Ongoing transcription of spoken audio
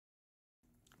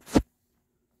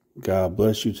God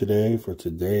bless you today, for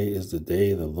today is the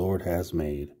day the Lord has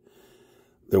made.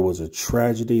 There was a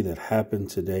tragedy that happened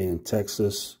today in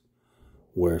Texas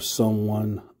where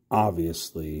someone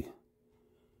obviously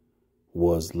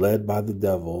was led by the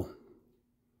devil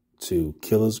to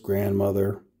kill his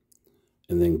grandmother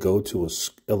and then go to a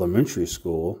elementary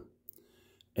school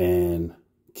and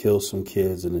kill some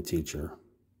kids and a teacher.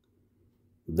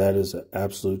 That is an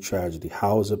absolute tragedy.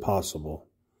 How is it possible?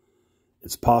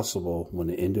 It's possible when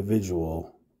an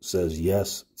individual says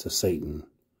yes to Satan.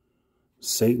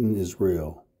 Satan is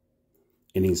real,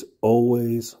 and he's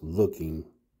always looking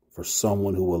for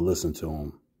someone who will listen to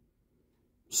him,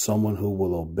 someone who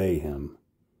will obey him.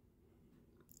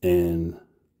 And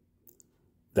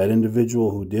that individual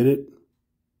who did it,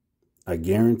 I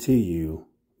guarantee you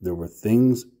there were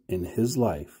things in his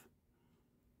life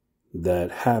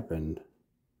that happened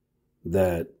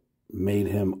that made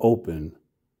him open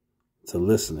to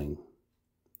listening.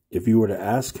 If you were to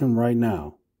ask him right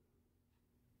now,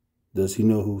 does he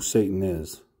know who Satan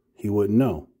is? He wouldn't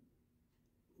know.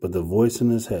 But the voice in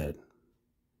his head,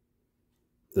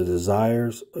 the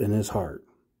desires in his heart,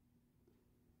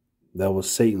 that was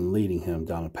Satan leading him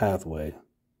down a pathway,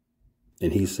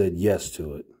 and he said yes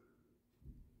to it.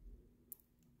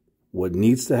 What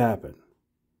needs to happen?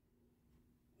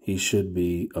 He should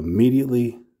be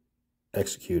immediately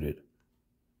executed.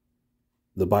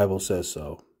 The Bible says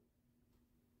so.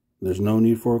 There's no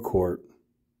need for a court.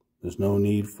 There's no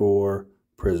need for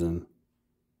prison.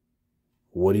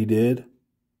 What he did,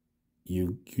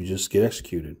 you just get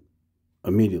executed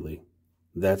immediately.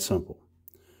 That simple.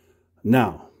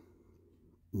 Now,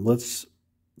 let's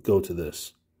go to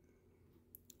this.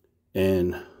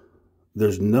 And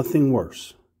there's nothing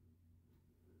worse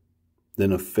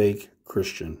than a fake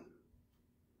Christian.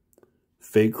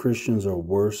 Fake Christians are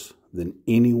worse than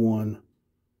anyone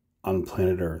on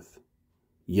planet Earth.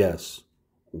 Yes,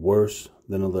 worse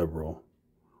than a liberal,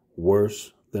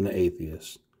 worse than an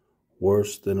atheist,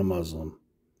 worse than a Muslim,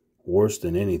 worse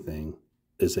than anything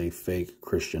is a fake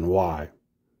Christian. Why?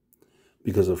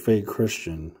 Because a fake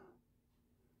Christian,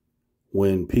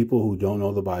 when people who don't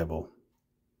know the Bible,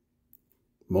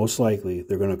 most likely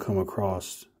they're going to come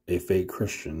across a fake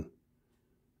Christian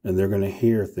and they're going to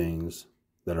hear things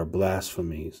that are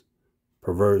blasphemies,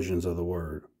 perversions of the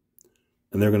word.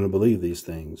 And they're going to believe these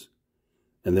things.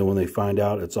 And then when they find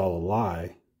out it's all a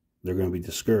lie, they're going to be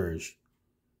discouraged.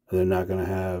 And they're not going to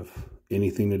have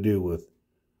anything to do with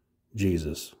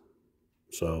Jesus.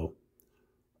 So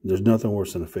there's nothing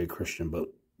worse than a fake Christian. But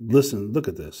listen, look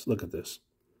at this. Look at this.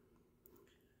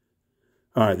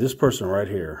 All right, this person right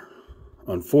here.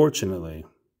 Unfortunately,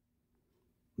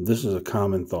 this is a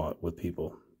common thought with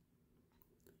people.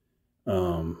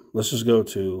 Let's just go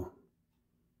to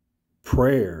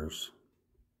prayers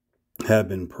have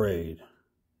been prayed,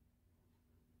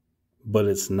 but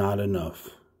it's not enough.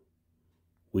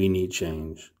 We need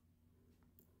change.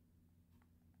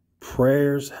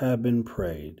 Prayers have been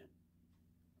prayed,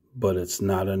 but it's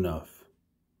not enough.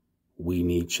 We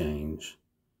need change.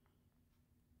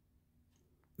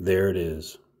 There it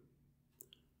is.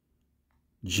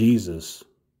 Jesus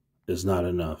is not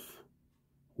enough.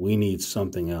 We need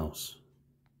something else.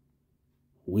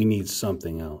 We need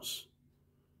something else.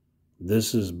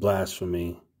 This is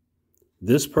blasphemy.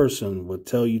 This person would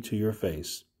tell you to your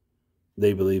face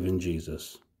they believe in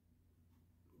Jesus,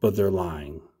 but they're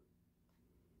lying.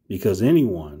 Because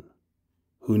anyone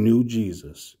who knew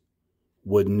Jesus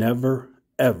would never,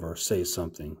 ever say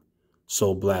something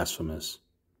so blasphemous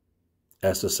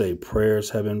as to say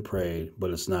prayers have been prayed, but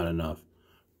it's not enough.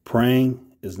 Praying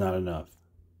is not enough.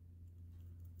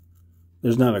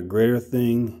 There's not a greater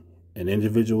thing an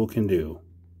individual can do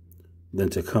than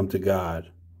to come to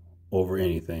God over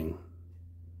anything.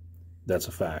 That's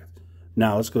a fact.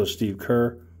 Now let's go to Steve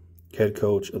Kerr, head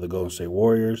coach of the Golden State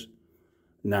Warriors.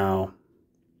 Now,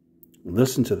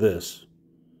 listen to this.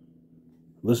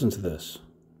 Listen to this.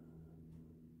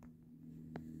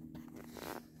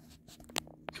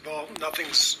 Well,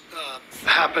 nothing's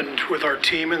happened with our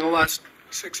team in the last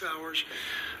 6 hours.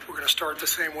 We're going to start the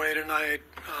same way tonight.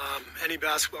 Any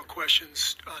basketball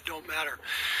questions don't matter.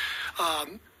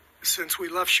 Since we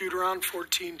left shoot-around,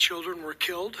 14 children were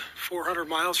killed 400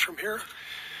 miles from here.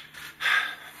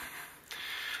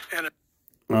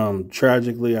 And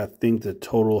tragically, I think the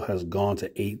total has gone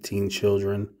to 18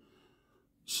 children.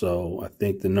 So I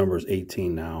think the number is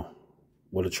 18 now.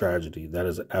 What a tragedy. That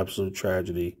is an absolute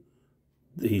tragedy.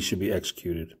 He should be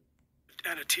executed.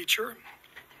 And a teacher.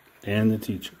 And the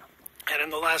teacher. And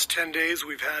in the last 10 days,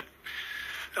 we've had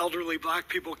elderly black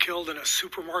people killed in a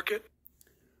supermarket.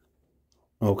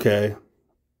 Okay.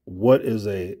 What is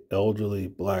a elderly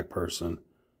black person?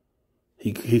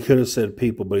 He could have said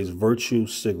people, but he's virtue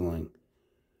signaling.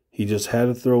 He just had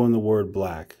to throw in the word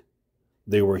black.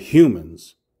 They were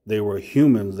humans. They were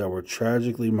humans that were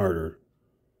tragically murdered.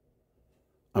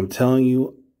 I'm telling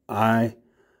you,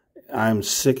 I'm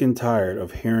sick and tired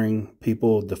of hearing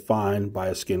people defined by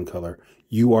a skin color.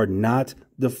 You are not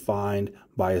defined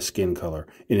by a skin color.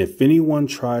 And if anyone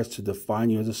tries to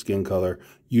define you as a skin color,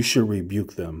 you should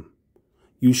rebuke them.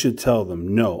 You should tell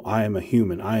them, no, I am a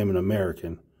human. I am an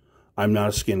American. I'm not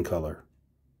a skin color.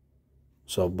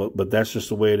 So, but that's just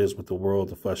the way it is with the world,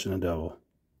 the flesh, and the devil.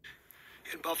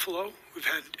 In Buffalo, we've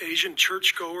had Asian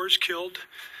churchgoers killed.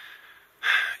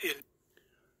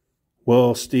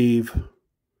 Well, Steve,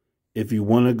 if you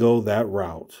want to go that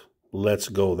route, let's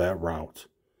go that route.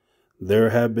 There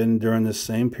have been, during the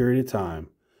same period of time,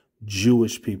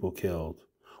 Jewish people killed,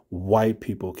 white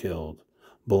people killed,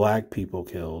 black people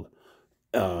killed,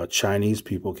 Chinese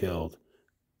people killed.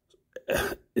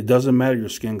 It doesn't matter your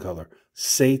skin color.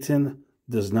 Satan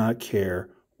does not care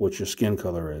what your skin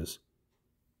color is.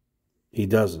 He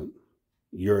doesn't.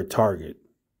 You're a target.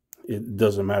 It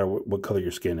doesn't matter what color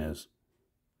your skin is.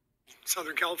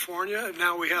 Southern California, and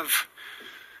now we have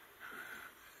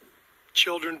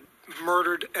children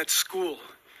murdered at school.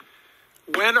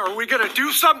 When are we going to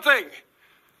do something?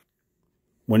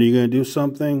 When are you going to do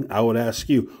something? I would ask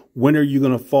you, when are you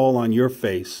going to fall on your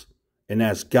face and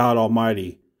ask God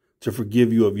Almighty to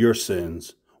forgive you of your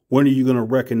sins? When are you going to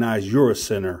recognize you're a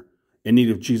sinner in need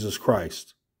of Jesus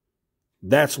Christ?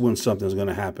 That's when something's going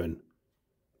to happen.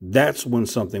 That's when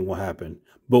something will happen.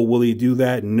 But will he do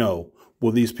that? No.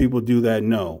 Will these people do that?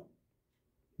 No.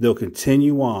 They'll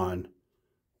continue on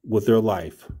with their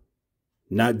life,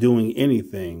 not doing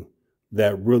anything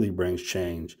that really brings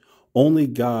change. Only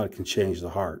God can change the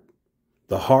heart.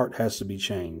 The heart has to be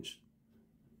changed.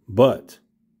 But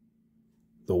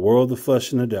the world, the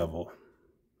flesh, and the devil,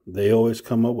 they always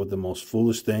come up with the most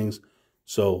foolish things.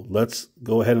 So let's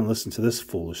go ahead and listen to this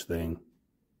foolish thing.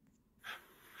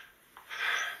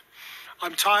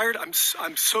 I'm tired. I'm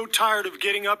so tired of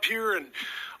getting up here and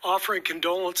offering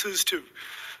condolences to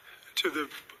the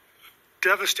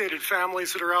devastated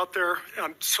families that are out there.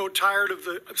 I'm so tired of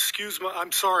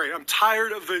I'm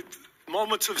tired of the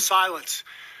moments of silence.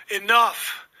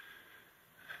 Enough.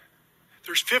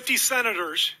 There's 50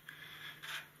 senators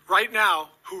right now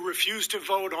who refuse to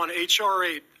vote on H.R.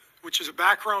 8, which is a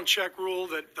background check rule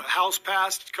that the House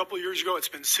passed a couple of years ago. It's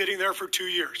been sitting there for 2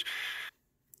 years.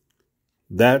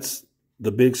 That's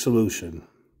the big solution.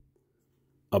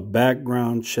 A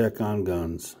background check on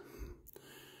guns.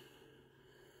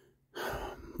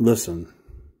 Listen,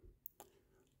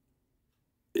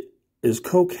 is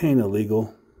cocaine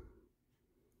illegal?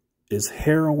 Is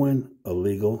heroin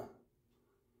illegal?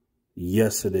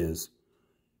 Yes, it is.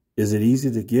 Is it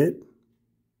easy to get?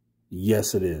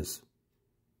 Yes, it is.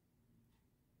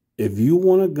 If you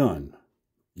want a gun,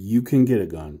 you can get a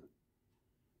gun.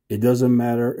 It doesn't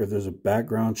matter if there's a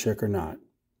background check or not.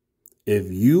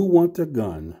 If you want a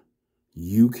gun,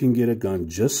 you can get a gun.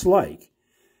 Just like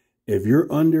if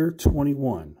you're under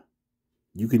 21,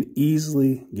 you can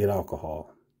easily get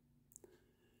alcohol.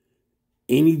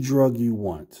 Any drug you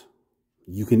want,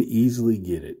 you can easily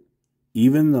get it,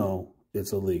 even though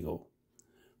it's illegal.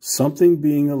 Something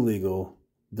being illegal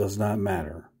does not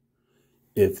matter.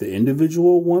 If the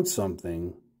individual wants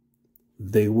something,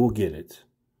 they will get it.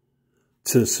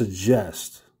 To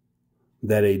suggest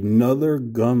that another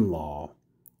gun law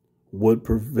would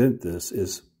prevent this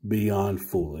is beyond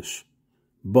foolish.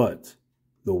 But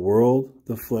the world,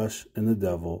 the flesh, and the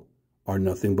devil are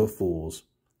nothing but fools.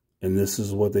 And this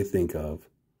is what they think of.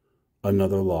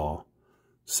 Another law.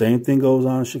 Same thing goes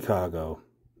on in Chicago.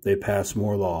 They pass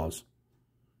more laws.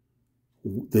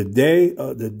 The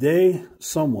day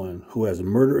someone who has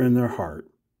murder in their heart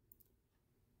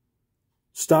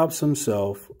stops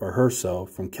himself or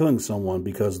herself from killing someone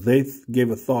because they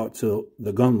gave a thought to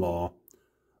the gun law,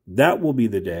 that will be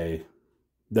the day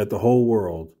that the whole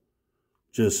world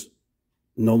just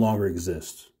no longer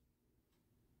exists.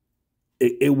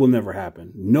 It will never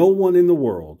happen. No one in the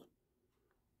world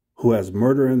who has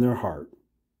murder in their heart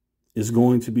is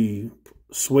going to be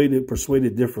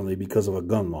persuaded differently because of a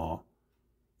gun law.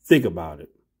 Think about it.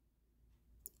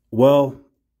 Well,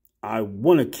 I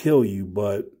want to kill you,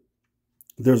 but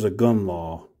there's a gun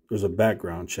law. There's a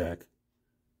background check.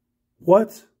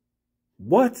 What?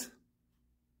 What?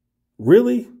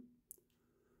 Really?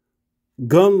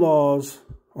 Gun laws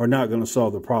are not going to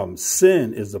solve the problem.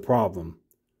 Sin is the problem.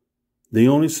 The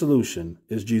only solution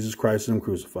is Jesus Christ and Him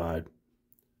crucified.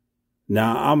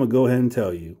 Now, I'm going to go ahead and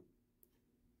tell you,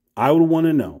 I would want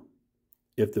to know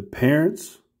if the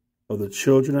parents of the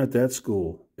children at that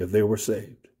school, if they were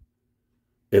saved,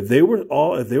 If they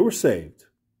were saved,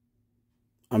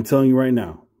 I'm telling you right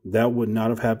now, that would not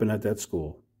have happened at that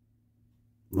school.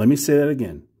 Let me say that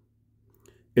again.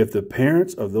 If the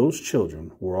parents of those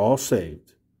children were all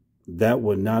saved, that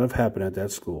would not have happened at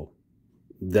that school.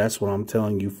 That's what I'm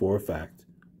telling you for a fact.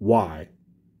 Why?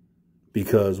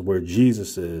 Because where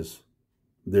Jesus is,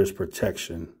 there's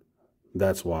protection.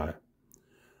 That's why.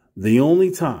 The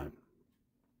only time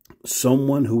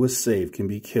someone who is saved can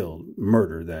be killed,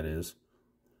 murdered that is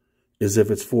if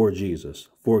it's for Jesus.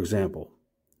 For example,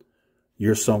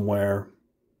 you're somewhere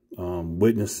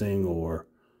witnessing, or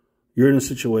you're in a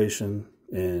situation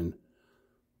and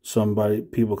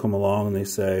people come along and they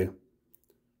say,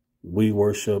 we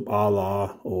worship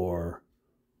Allah or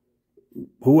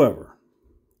whoever.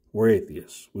 We're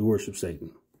atheists. We worship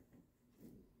Satan.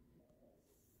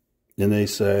 And they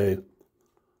say,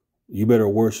 you better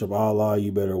worship Allah,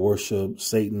 you better worship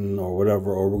Satan or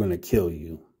whatever, or we're going to kill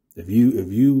you. If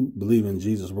you believe in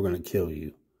Jesus, we're going to kill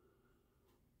you.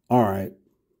 All right.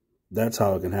 That's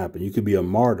how it can happen. You could be a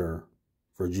martyr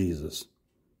for Jesus.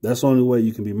 That's the only way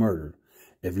you can be murdered.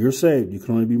 If you're saved, you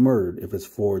can only be murdered if it's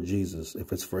for Jesus,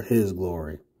 if it's for his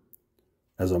glory.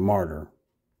 As a martyr,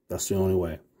 that's the only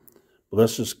way. But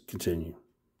let's just continue.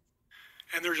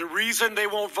 And there's a reason they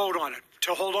won't vote on it,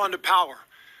 to hold on to power.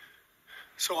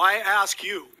 So I ask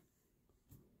you.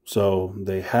 So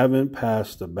they haven't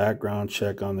passed the background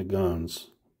check on the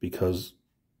guns because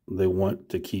they want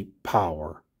to keep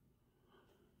power.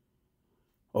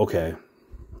 Okay.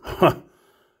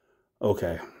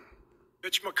 Okay.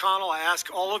 Mitch McConnell, I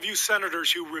ask all of you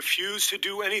senators who refuse to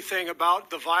do anything about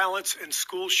the violence and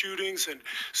school shootings and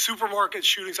supermarket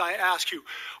shootings, I ask you,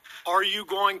 are you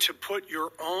going to put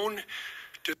your own...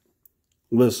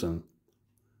 Listen,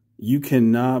 you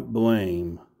cannot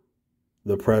blame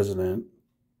the president.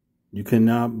 You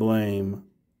cannot blame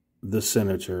the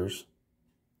senators,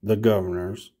 the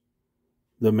governors,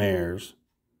 the mayors.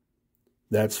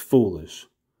 That's foolish.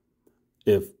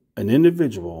 If an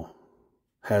individual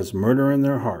has murder in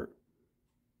their heart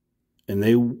and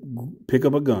they pick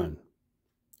up a gun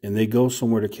and they go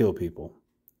somewhere to kill people,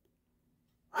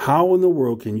 how in the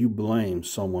world can you blame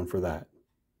someone for that?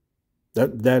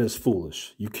 That is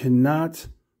foolish. You cannot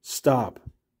stop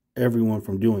everyone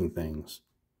from doing things.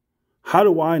 How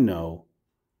do I know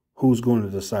who's going to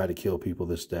decide to kill people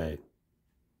this day?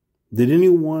 Did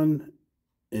anyone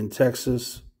in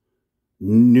Texas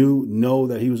know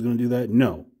that he was going to do that?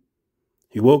 No.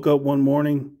 He woke up one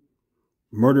morning,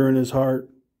 murder in his heart,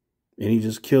 and he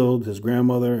just killed his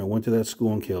grandmother and went to that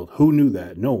school and killed. Who knew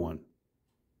that? No one.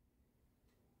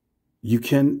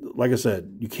 Like I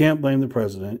said, you can't blame the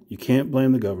president. You can't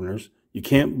blame the governors. You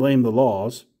can't blame the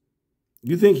laws.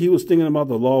 You think he was thinking about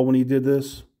the law when he did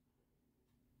this?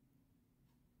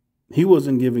 He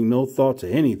wasn't giving no thought to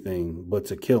anything but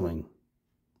to killing.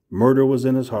 Murder was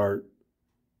in his heart.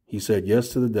 He said yes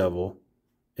to the devil,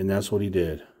 and that's what he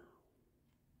did.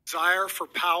 Desire for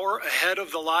power ahead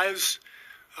of the lives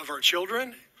of our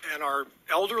children and our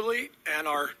elderly and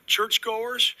our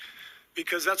churchgoers,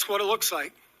 because that's what it looks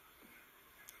like.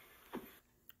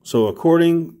 So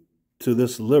according to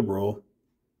this liberal,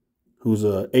 who's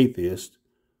an atheist,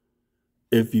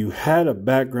 if you had a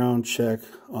background check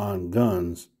on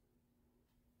guns,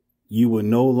 you would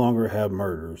no longer have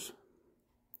murders.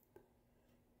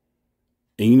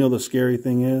 And you know the scary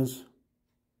thing is?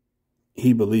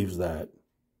 He believes that.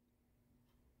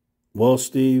 Well,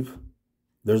 Steve,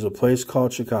 there's a place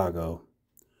called Chicago.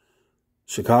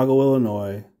 Chicago,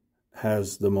 Illinois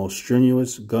has the most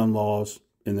strenuous gun laws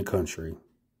in the country.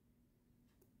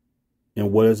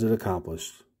 And what has it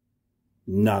accomplished?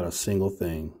 Not a single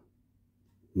thing.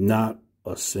 Not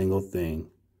a single thing.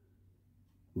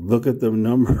 Look at the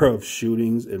number of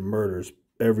shootings and murders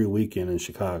every weekend in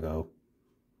Chicago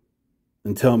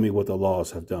and tell me what the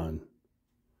laws have done.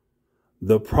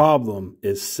 The problem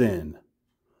is sin.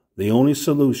 The only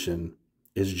solution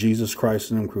is Jesus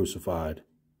Christ and Him crucified.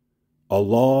 A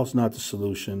law is not the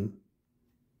solution.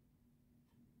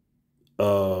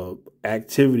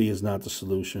 Activity is not the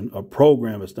solution. A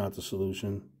program is not the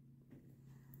solution.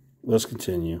 Let's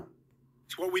continue.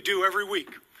 It's what we do every week.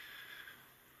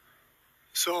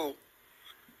 So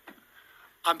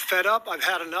I'm fed up. I've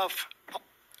had enough.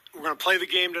 We're going to play the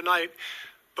game tonight,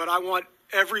 but I want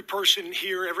every person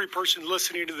here, every person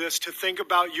listening to this, to think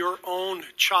about your own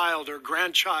child or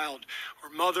grandchild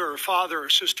or mother or father or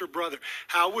sister, brother.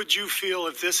 How would you feel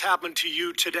if this happened to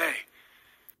you today?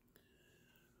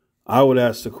 I would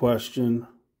ask the question,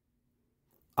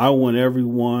 I want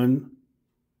everyone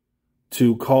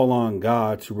to call on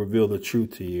God to reveal the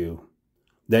truth to you,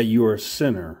 that you are a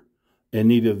sinner in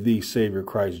need of the Savior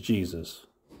Christ Jesus.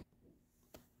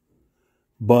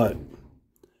 But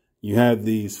you have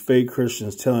these fake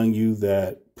Christians telling you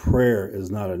that prayer is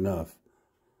not enough.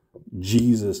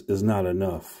 Jesus is not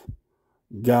enough.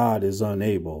 God is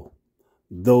unable.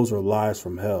 Those are lies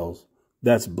from hell.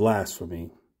 That's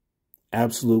blasphemy.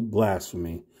 Absolute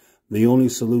blasphemy. The only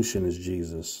solution is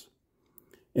Jesus.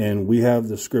 And we have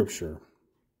the scripture.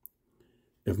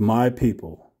 If my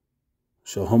people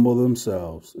shall humble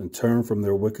themselves and turn from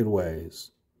their wicked ways,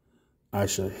 I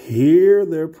shall hear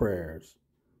their prayers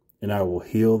and I will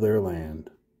heal their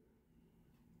land.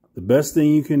 The best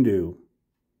thing you can do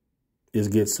is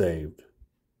get saved.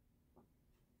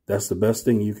 That's the best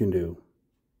thing you can do.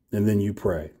 And then you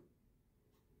pray.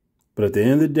 But at the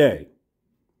end of the day,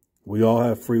 we all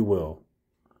have free will.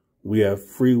 We have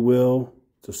free will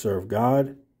to serve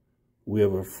God. We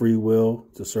have a free will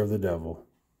to serve the devil.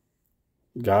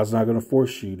 God's not going to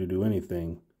force you to do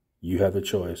anything. You have the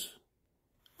choice.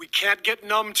 We can't get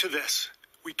numb to this.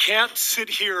 We can't sit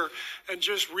here and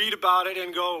just read about it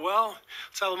and go, well,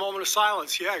 let's have a moment of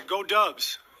silence. Yeah, go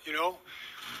Dubs, you know.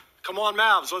 Come on,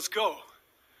 Mavs, let's go.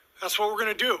 That's what we're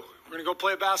going to do. We're going to go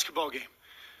play a basketball game.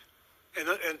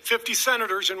 And 50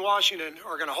 senators in Washington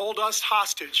are going to hold us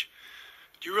hostage.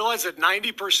 Do you realize that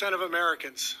 90% of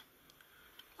Americans,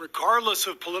 regardless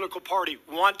of political party,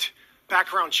 want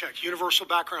background check, universal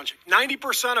background check?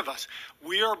 90% of us,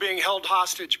 we are being held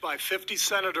hostage by 50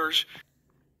 senators.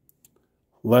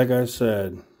 Like I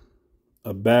said,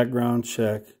 a background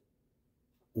check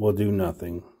will do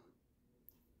nothing.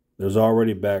 There's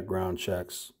already background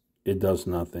checks. It does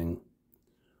nothing.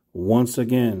 Once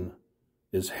again,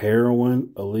 is heroin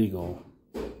illegal?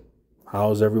 How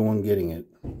is everyone getting it?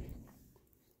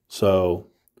 So,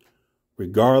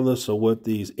 regardless of what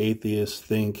these atheists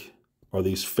think or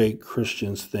these fake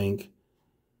Christians think,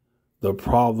 the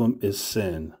problem is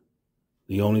sin.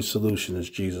 The only solution is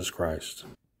Jesus Christ.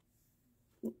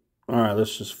 All right,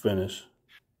 let's just finish.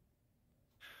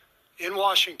 In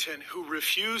Washington, who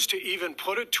refused to even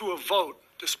put it to a vote,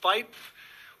 despite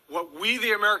what we,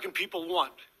 the American people,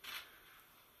 want.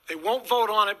 They won't vote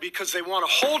on it because they want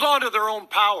to hold on to their own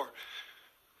power.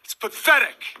 It's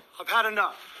pathetic. I've had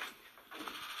enough.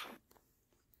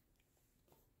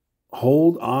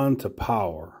 Hold on to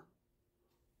power.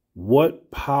 What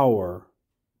power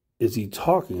is he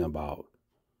talking about?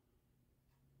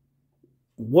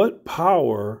 What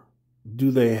power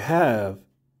do they have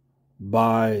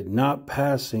by not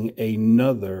passing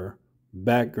another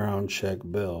background check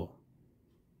bill?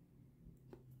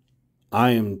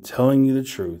 I am telling you the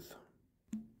truth.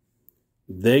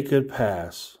 They could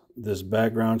pass this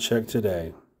background check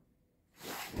today,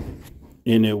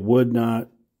 and it would not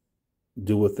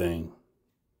do a thing.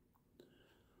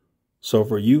 So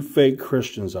for you fake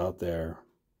Christians out there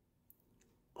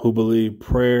who believe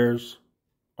prayers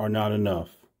are not enough,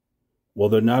 well,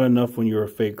 they're not enough when you're a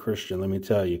fake Christian. Let me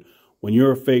tell you, when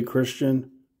you're a fake Christian,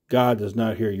 God does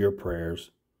not hear your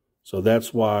prayers. So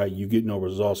that's why you get no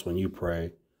results when you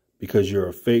pray, because you're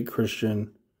a fake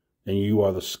Christian and you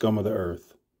are the scum of the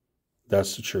earth.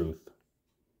 That's the truth.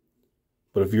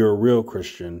 But if you're a real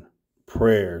Christian,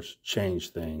 prayers change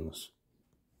things.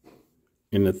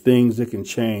 And the things that can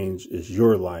change is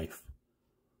your life,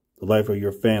 the life of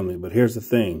your family. But here's the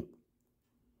thing.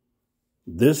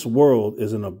 This world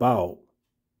isn't about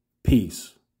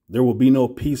peace. There will be no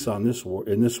peace in this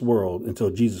world until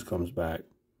Jesus comes back.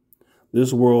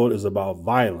 This world is about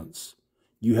violence.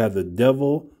 You have the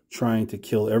devil trying to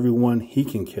kill everyone he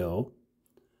can kill,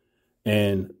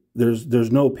 and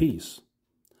there's no peace.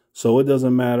 So it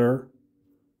doesn't matter.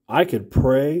 I could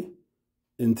pray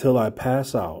until I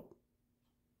pass out,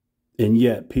 and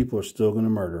yet people are still going to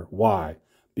murder. Why?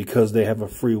 Because they have a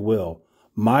free will.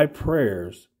 My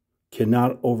prayers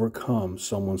cannot overcome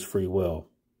someone's free will.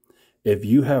 If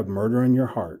you have murder in your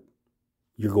heart,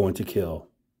 you're going to kill.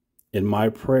 And my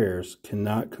prayers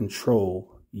cannot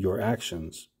control your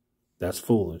actions. That's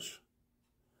foolish.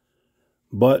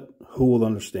 But who will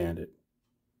understand it?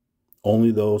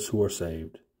 Only those who are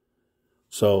saved.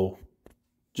 So,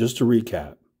 just to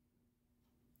recap,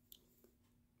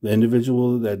 the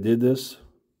individual that did this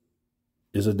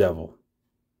is a devil.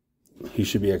 He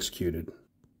should be executed.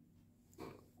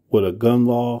 Would a gun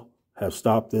law have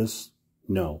stopped this?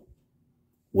 No.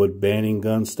 Would banning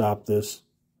guns stop this?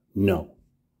 No.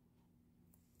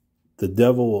 The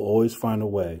devil will always find a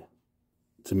way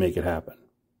to make it happen.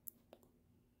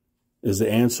 Is the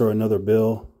answer another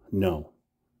bill? No.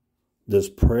 Does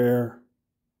prayer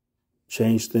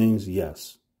change things?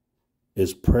 Yes.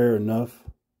 Is prayer enough?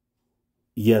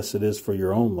 Yes, it is for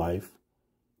your own life.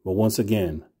 But once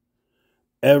again,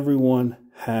 everyone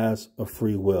has a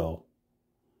free will.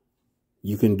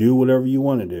 You can do whatever you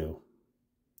want to do.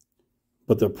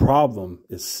 But the problem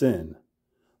is sin.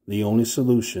 The only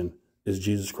solution is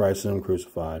Jesus Christ and Him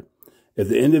crucified. If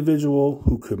the individual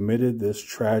who committed this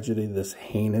tragedy, this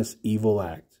heinous evil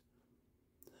act,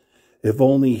 if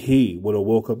only he would have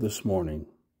woke up this morning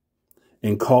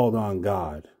and called on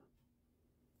God,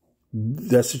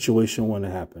 that situation wouldn't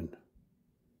have happened.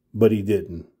 But he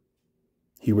didn't.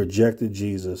 He rejected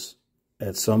Jesus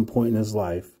at some point in his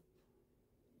life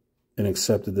and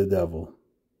accepted the devil.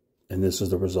 And this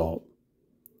is the result.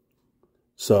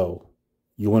 So,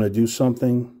 you want to do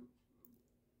something?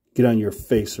 Get on your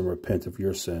face and repent of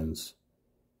your sins.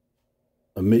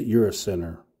 Admit you're a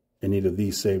sinner in need of the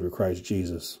Savior, Christ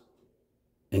Jesus,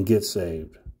 and get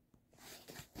saved.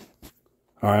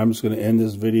 All right, I'm just going to end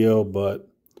this video, but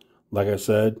like I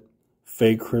said,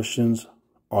 fake Christians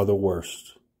are the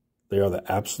worst. They are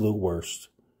the absolute worst.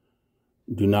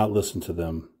 Do not listen to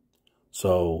them.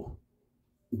 So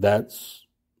that's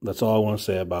all I want to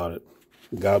say about it.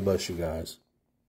 God bless you guys.